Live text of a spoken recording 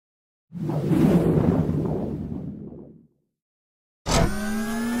Yeah,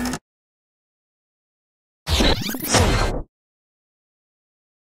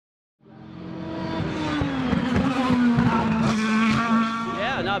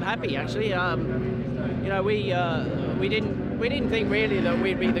 no, I'm happy actually. You know, we didn't think really that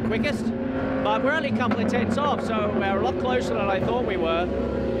we'd be the quickest, but we're only a couple of tenths off, so we're a lot closer than I thought we were.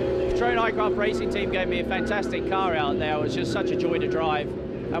 Patrón Highcroft Racing team gave me a fantastic car out there. It was just such a joy to drive,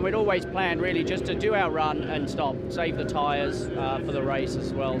 and we'd always planned really just to do our run and stop, save the tyres for the race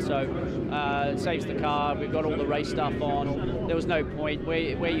as well. So it saves the car. We've got all the race stuff on. There was no point.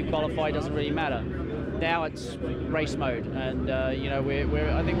 Where you qualify doesn't really matter. Now it's race mode, and you know,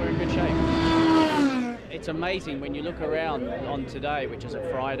 I think we're in good shape. It's amazing when you look around on today, which is a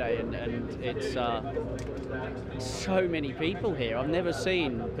Friday, and it's so many people here. I've never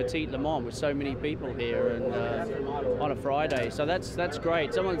seen Petit Le Mans with so many people here, and on a Friday. So that's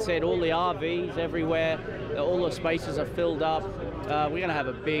great. Someone said all the RVs everywhere, all the spaces are filled up. We're going to have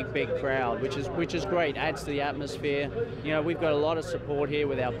a big crowd, which is great. Adds to the atmosphere. You know, we've got a lot of support here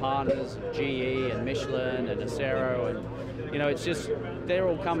with our partners, GE and Michelin and Acero, and you know, it's just they're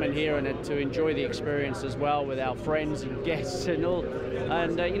all coming here and to enjoy the experience as well with our friends and guests and all.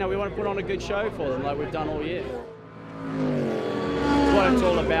 And you know, we want to put on a good show for them like we've done all year. It's what it's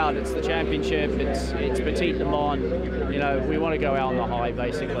all about. It's the championship. It's Petit Le Mans. You know, we want to go out on the high,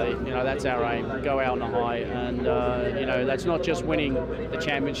 basically. You know, that's our aim. Go out on the high, and you know, that's not just winning the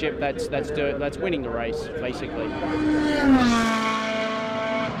championship. That's winning the race, basically.